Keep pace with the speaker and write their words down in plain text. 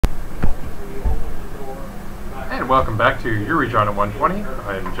welcome back to Your Rejoin 120.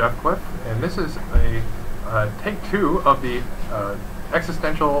 I'm Jeff Cliff, and this is a take 2 of the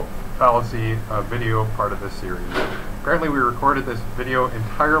existential fallacy video part of this series. Apparently we recorded this video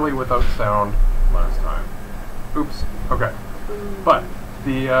entirely without sound last time. Oops. Okay. But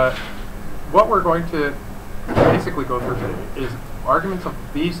the what we're going to basically go through today is arguments of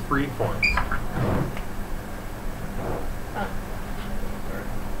these 3 points.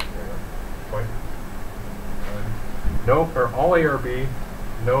 No, or all A or B,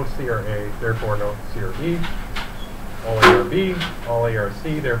 no C or A, therefore no C or B. All A or B, all A or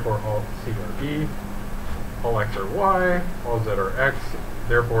C, therefore all C or B. All X or Y, all Z or X,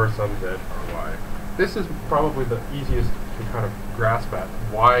 therefore some Z or Y. This is probably the easiest to kind of grasp at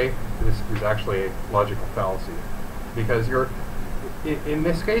why this is actually a logical fallacy. Because you're, in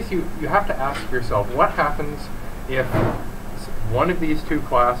this case, you have to ask yourself, what happens if one of these 2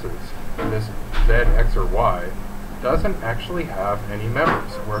 classes, this Z, X, or Y, doesn't actually have any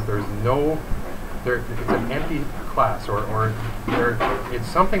members, or if there's no, it's an empty class, or it's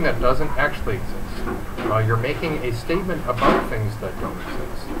something that doesn't actually exist. You're making a statement about things that don't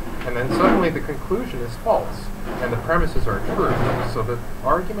exist, and then suddenly the conclusion is false, and the premises are true, so the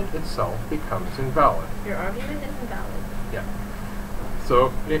argument itself becomes invalid. Your argument is invalid. Yeah.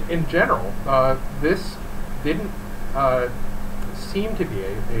 So in general, this didn't seem to be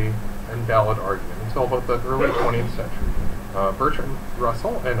a invalid argument until about the early 20th century. Bertrand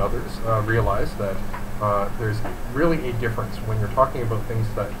Russell and others realized that there's really a difference when you're talking about things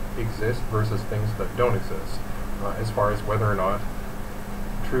that exist versus things that don't exist, as far as whether or not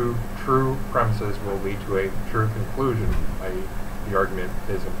true premises will lead to a true conclusion, i.e. the argument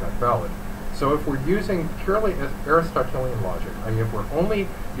is in fact valid. So if we're using purely Aristotelian logic, i.e. if we're only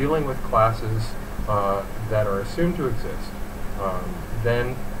dealing with classes that are assumed to exist,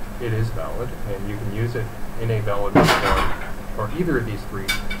 then it is valid, and you can use it in a valid form, or either of these 3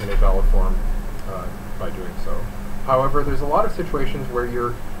 in a valid form by doing so. However, there's a lot of situations where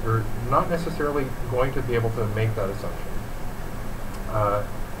you're not necessarily going to be able to make that assumption.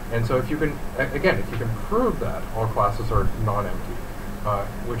 And so if you can, again, if you can prove that all classes are non-empty,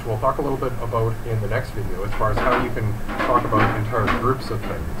 which we'll talk a little bit about in the next video as far as how you can talk about entire groups of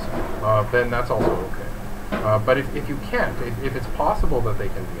things, then that's also okay. But if you can't, if it's possible that they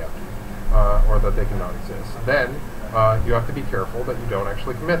can be empty, or that they cannot exist, then you have to be careful that you don't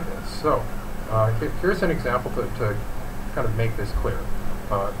actually commit this. So here's an example to kind of make this clear.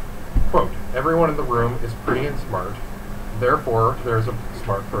 Quote, everyone in the room is pretty and smart, therefore there's a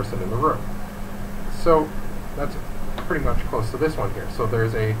smart person in the room. So that's pretty much close to this one here. So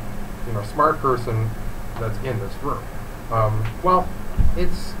there's a smart person that's in this room. Well,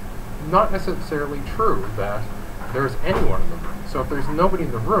 it's not necessarily true that there's anyone in the room. So if there's nobody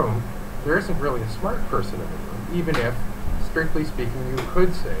in the room, there isn't really a smart person in the room, even if, strictly speaking, you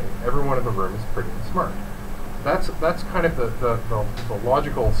could say everyone in the room is pretty and smart. That's kind of the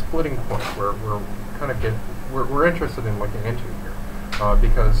logical splitting point where we're interested in looking into here,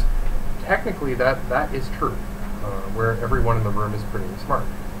 because technically that is true, where everyone in the room is pretty and smart.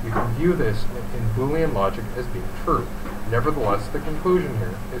 You can view this in Boolean logic as being true. Nevertheless, the conclusion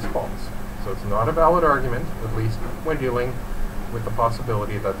here is false. So it's not a valid argument, at least when dealing with the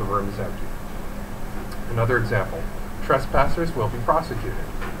possibility that the room is empty. Another example, trespassers will be prosecuted.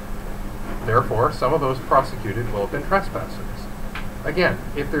 Therefore, some of those prosecuted will have been trespassers. Again,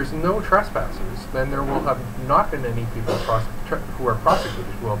 if there's no trespassers, then there will have not been any people who are prosecuted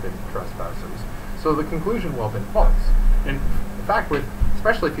who have been trespassers. So the conclusion will have been false. And in fact,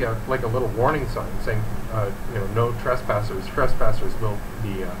 especially if you have like a little warning sign saying, no trespassers, trespassers will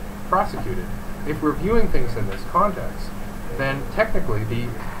be prosecuted. If we're viewing things in this context, then technically the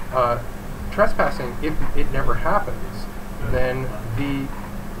trespassing, if it never happens, then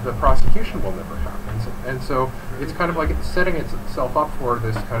the prosecution will never happen. And so it's kind of like it's setting itself up for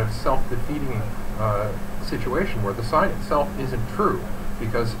this kind of self-defeating situation where the sign itself isn't true,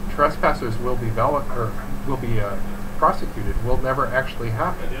 because trespassers will be prosecuted will never actually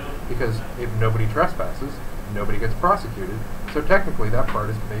happen, because if nobody trespasses, nobody gets prosecuted. So technically, that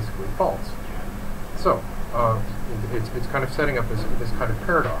part is basically false. So it's kind of setting up this kind of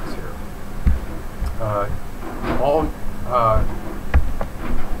paradox here. All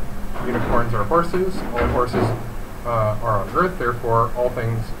unicorns are horses. All horses are on Earth. Therefore, all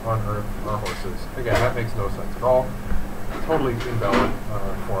things on Earth are horses. Again, that makes no sense at all. Totally invalid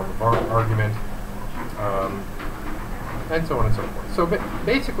form of argument. And so on and so forth. So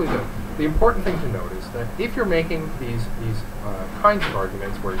basically, the important thing to note is that if you're making these kinds of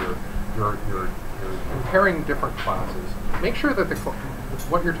arguments where you're comparing different classes, make sure that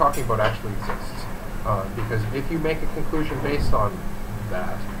what you're talking about actually exists. Because if you make a conclusion based on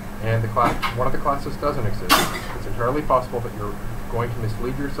that, and one of the classes doesn't exist, it's entirely possible that you're going to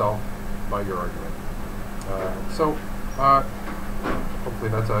mislead yourself by your argument. Hopefully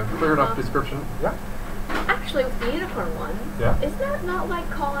that's a clear enough description. Yeah? Actually, with the unicorn one, yeah? Is that not like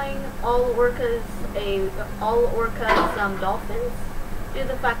calling all orcas dolphins? Due to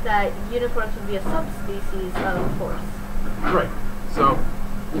the fact that unicorns would be a subspecies of horse. Right. So,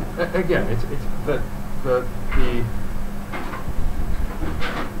 again, it's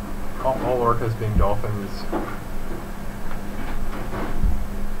all orcas being dolphins.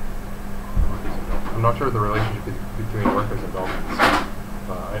 I'm not sure of the relationship between orcas and dolphins.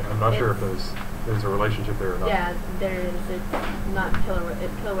 I'm not sure if there's a relationship there or not. Yeah, there is. It's not killer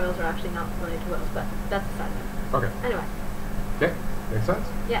whales are actually not related to whales, but that's a side note. Okay. Anyway. Okay. Makes sense?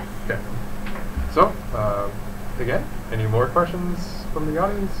 Yes. Okay. So, again, any more questions from the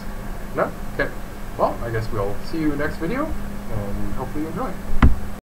audience? No? Okay. Well, I guess we'll see you next video, and hopefully you enjoy.